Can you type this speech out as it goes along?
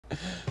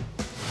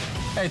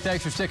Hey,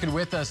 thanks for sticking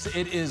with us.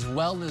 It is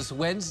Wellness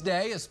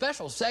Wednesday, a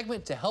special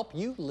segment to help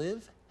you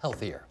live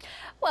healthier.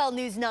 Well,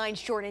 News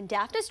 9's Jordan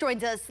Dafnis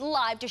joins us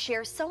live to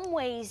share some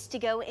ways to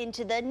go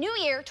into the new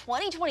year,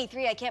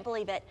 2023. I can't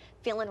believe it.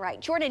 Feeling right.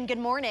 Jordan, good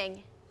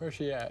morning. Where's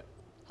she at?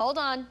 Hold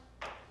on.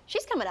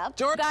 She's coming up.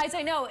 Jordan. Guys,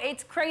 I know,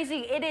 it's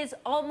crazy. It is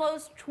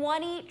almost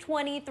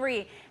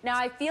 2023. Now,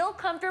 I feel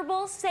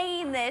comfortable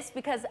saying this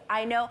because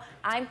I know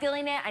I'm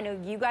feeling it. I know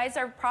you guys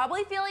are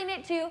probably feeling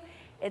it too.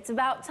 It's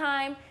about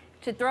time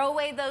to throw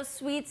away those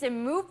sweets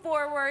and move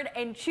forward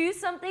and choose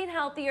something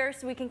healthier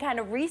so we can kind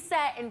of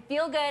reset and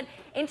feel good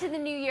into the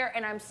new year.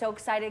 And I'm so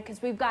excited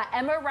because we've got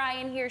Emma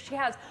Ryan here. She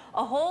has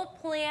a whole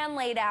plan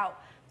laid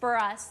out for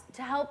us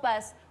to help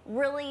us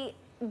really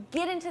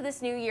get into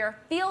this new year,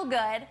 feel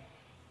good,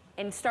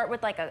 and start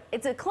with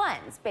it's a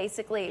cleanse,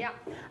 basically. Yeah.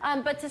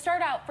 But to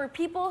start out, for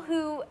people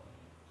who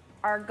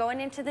are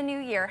going into the new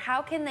year,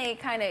 how can they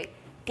kind of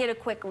get a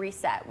quick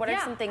reset? What are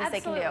some things they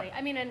can do?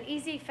 I mean, an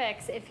easy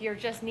fix if you're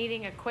just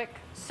needing a quick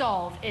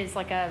solve is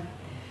like a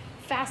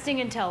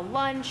fasting until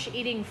lunch,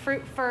 eating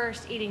fruit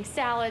first, eating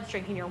salads,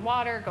 drinking your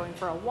water, going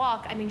for a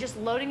walk. I mean, just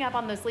loading up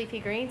on those leafy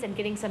greens and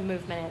getting some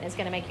movement in is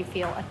going to make you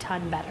feel a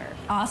ton better.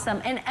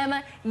 Awesome. And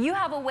Emma, you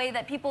have a way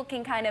that people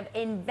can kind of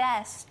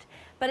invest,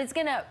 but it's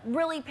going to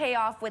really pay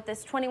off with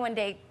this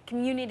 21-day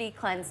community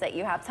cleanse that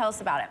you have. Tell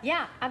us about it.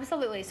 Yeah,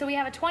 absolutely. So we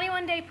have a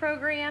 21-day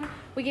program.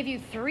 We give you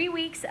 3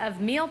 weeks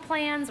of meal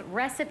plans,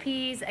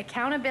 recipes,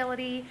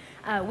 accountability,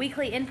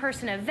 weekly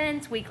in-person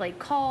events, weekly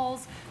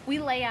calls. We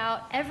lay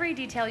out every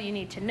detail you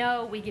need to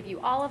know. We give you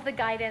all of the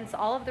guidance,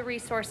 all of the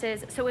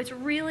resources. So it's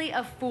really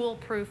a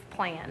foolproof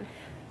plan.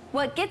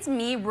 What gets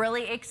me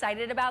really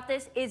excited about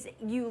this is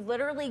you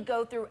literally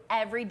go through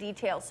every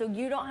detail, so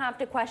you don't have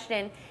to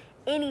question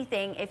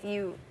anything if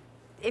you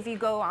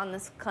go on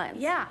this cleanse.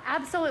 Yeah,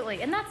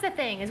 absolutely. And that's the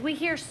thing, is we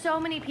hear so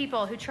many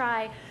people who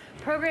try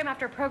program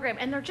after program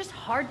and they're just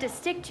hard to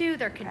stick to,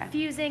 they're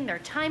confusing, they're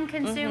time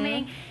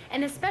consuming,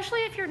 and especially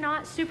if you're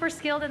not super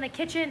skilled in the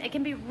kitchen, it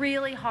can be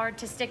really hard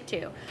to stick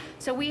to.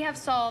 So we have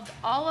solved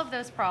all of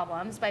those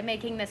problems by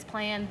making this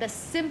plan the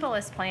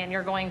simplest plan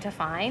you're going to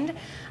find.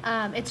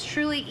 It's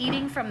truly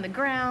eating from the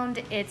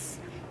ground. It's,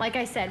 like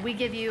I said, we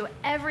give you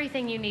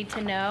everything you need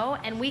to know,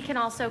 and we can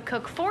also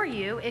cook for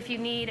you if you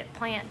need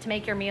plant to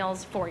make your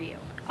meals for you.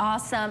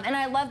 Awesome. And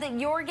I love that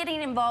you're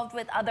getting involved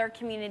with other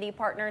community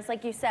partners.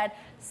 Like you said,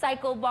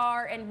 Cycle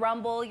Bar and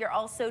Rumble, you're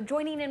also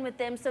joining in with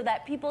them so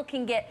that people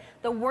can get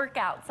the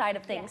workout side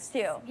of things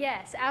too.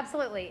 Yes,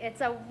 absolutely.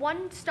 It's a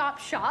one-stop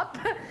shop.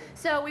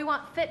 So we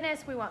want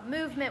fitness, we want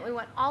movement, we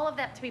want all of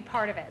that to be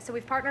part of it. So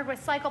we've partnered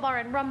with Cycle Bar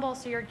and Rumble,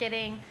 so you're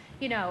getting,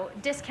 you know,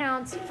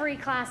 discounts, free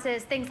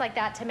classes, things like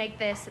that to make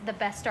this the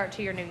best start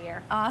to your new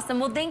year. Awesome.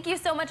 Well, thank you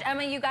so much,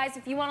 Emma. You guys,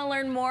 if you want to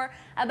learn more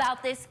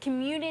about this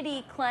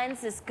community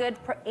cleanse, this good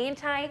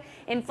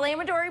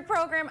anti-inflammatory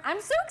program, I'm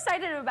so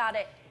excited about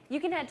it. You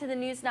can head to the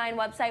News 9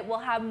 website. We'll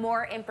have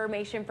more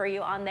information for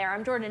you on there.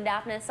 I'm Jordan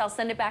Dafnis. I'll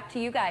send it back to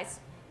you guys.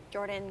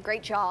 Jordan,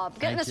 great job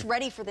getting us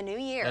ready for the new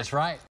year. That's right.